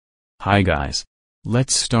Hi guys.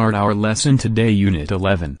 Let's start our lesson today, Unit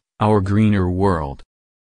 11, Our Greener World.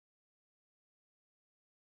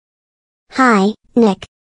 Hi, Nick.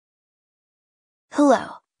 Hello,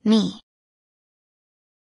 me.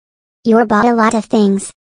 You bought a lot of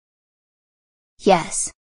things.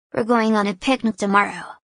 Yes. We're going on a picnic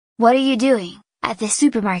tomorrow. What are you doing at the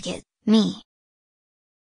supermarket, me?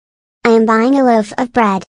 I am buying a loaf of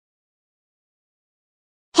bread.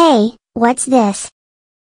 Hey, what's this?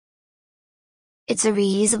 It's a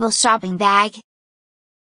reusable shopping bag.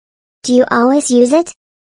 Do you always use it?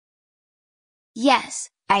 Yes,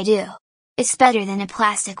 I do. It's better than a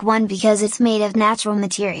plastic one because it's made of natural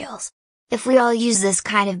materials. If we all use this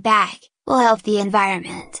kind of bag, we'll help the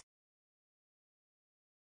environment.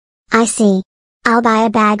 I see. I'll buy a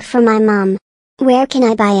bag for my mom. Where can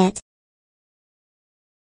I buy it?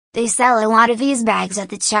 They sell a lot of these bags at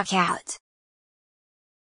the checkout.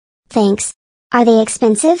 Thanks. Are they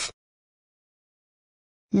expensive?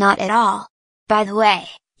 Not at all. By the way,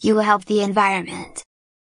 you will help the environment.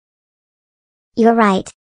 You're right.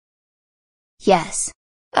 Yes.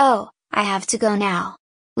 Oh, I have to go now.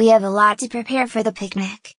 We have a lot to prepare for the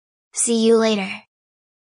picnic. See you later.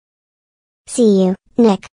 See you,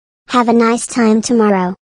 Nick. Have a nice time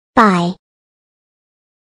tomorrow. Bye.